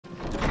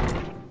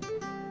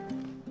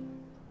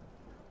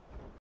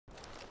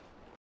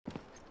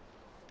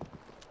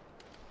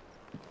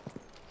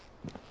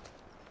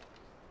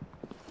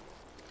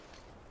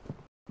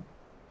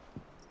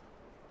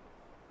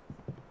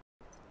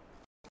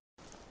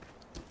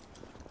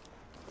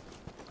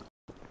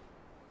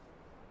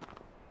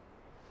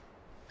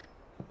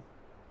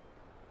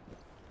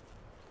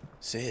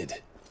Sid.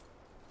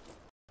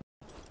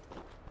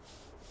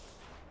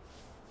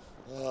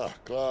 Ah,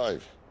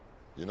 Clive.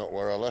 You're not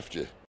where I left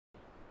you.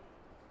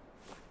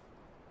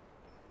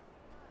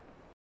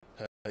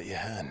 Hurt your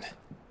hand.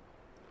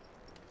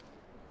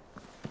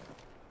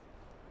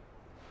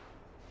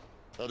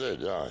 I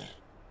did, aye.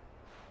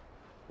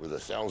 With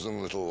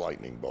 1,000 little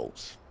lightning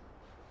bolts.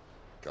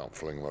 Can't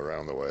fling them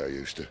around the way I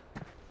used to.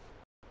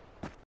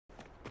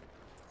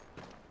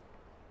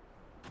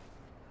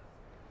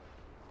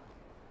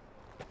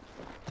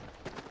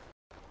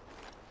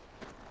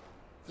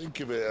 Think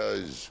of it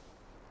as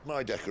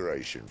my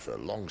decoration for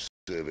long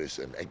service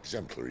and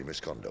exemplary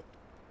misconduct.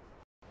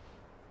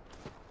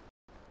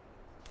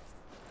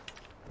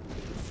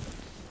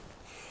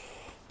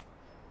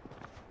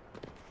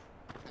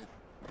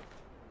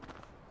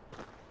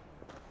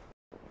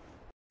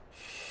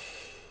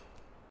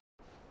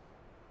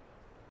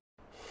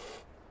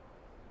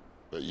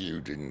 But you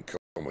didn't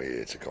come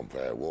here to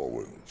compare war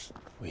wounds.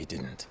 We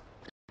didn't.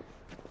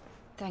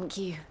 Thank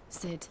you,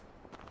 Sid.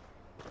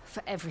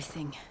 For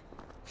everything.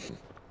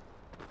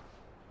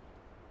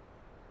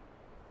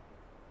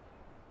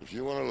 If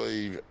you want to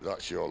leave,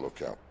 that's your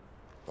lookout.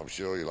 I'm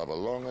sure you'll have a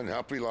long and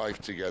happy life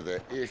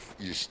together if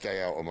you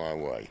stay out of my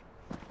way.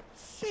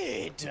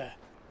 Sid!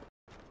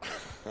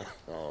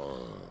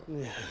 Oh.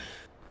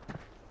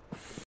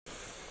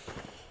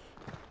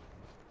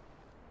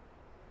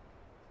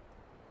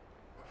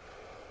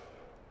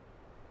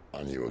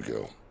 I knew a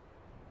girl.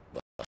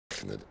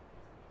 Bastard.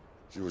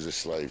 She was a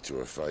slave to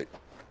her fate,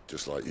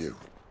 just like you.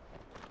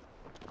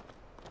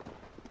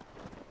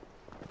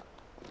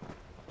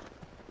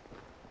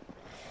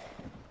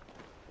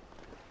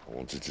 I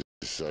wanted to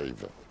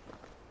save her.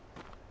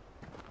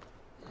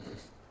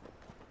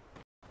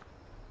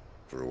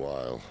 For a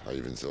while, I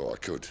even thought I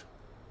could.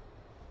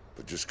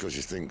 But just because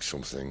you think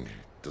something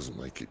doesn't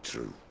make it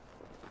true.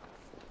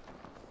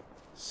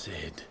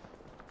 Sid.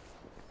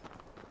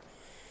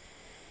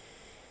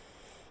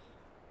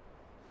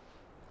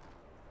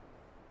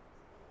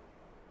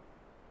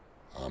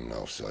 I'm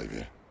no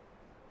savior.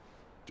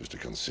 Just a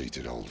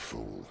conceited old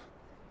fool.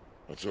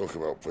 I talk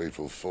about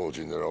people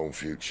forging their own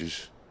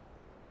futures.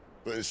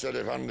 But instead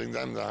of handing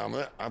them the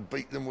hammer, I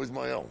beat them with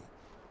my own.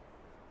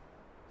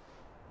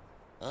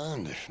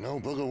 And if no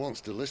bugger wants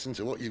to listen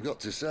to what you've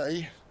got to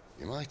say,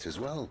 you might as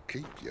well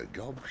keep your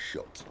gob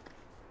shut.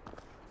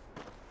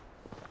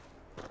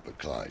 But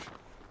Clive,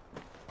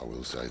 I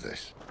will say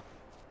this.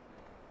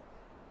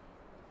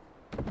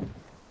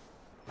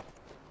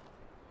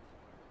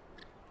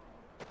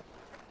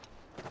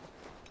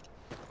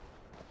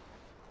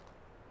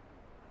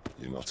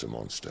 You're not a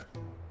monster.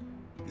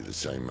 You're the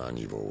same man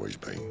you've always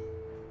been.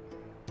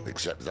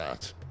 Accept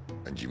that,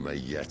 and you may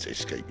yet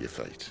escape your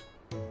fate.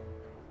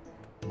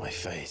 My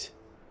fate.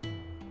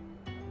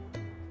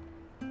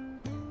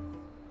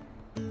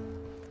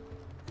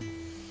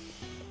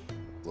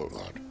 Look,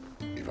 lad,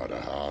 you've had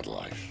a hard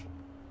life.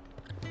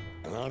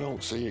 And I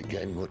don't see it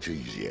getting much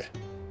easier.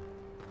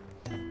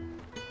 You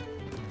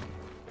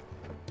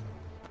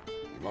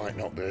might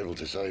not be able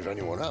to save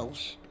anyone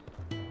else,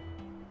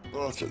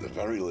 but at the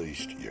very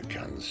least, you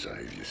can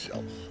save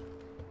yourself.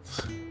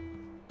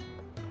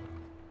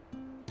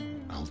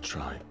 I'll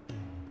try.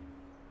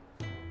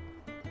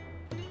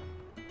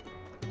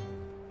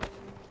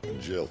 And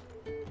Jill,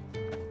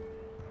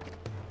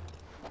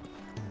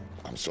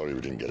 I'm sorry we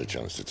didn't get a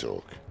chance to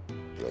talk,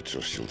 but I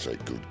trust you'll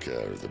take good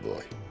care of the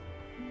boy.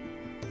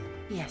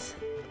 Yes,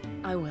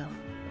 I will.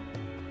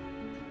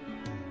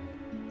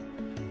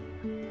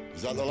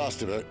 Is that the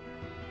last of it?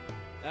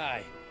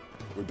 Aye.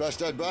 We'd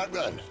best head back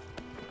then.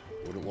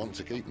 Wouldn't want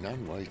to keep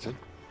Nan waiting.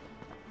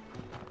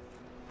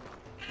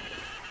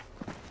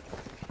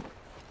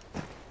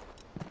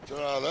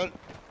 Ta-ra then.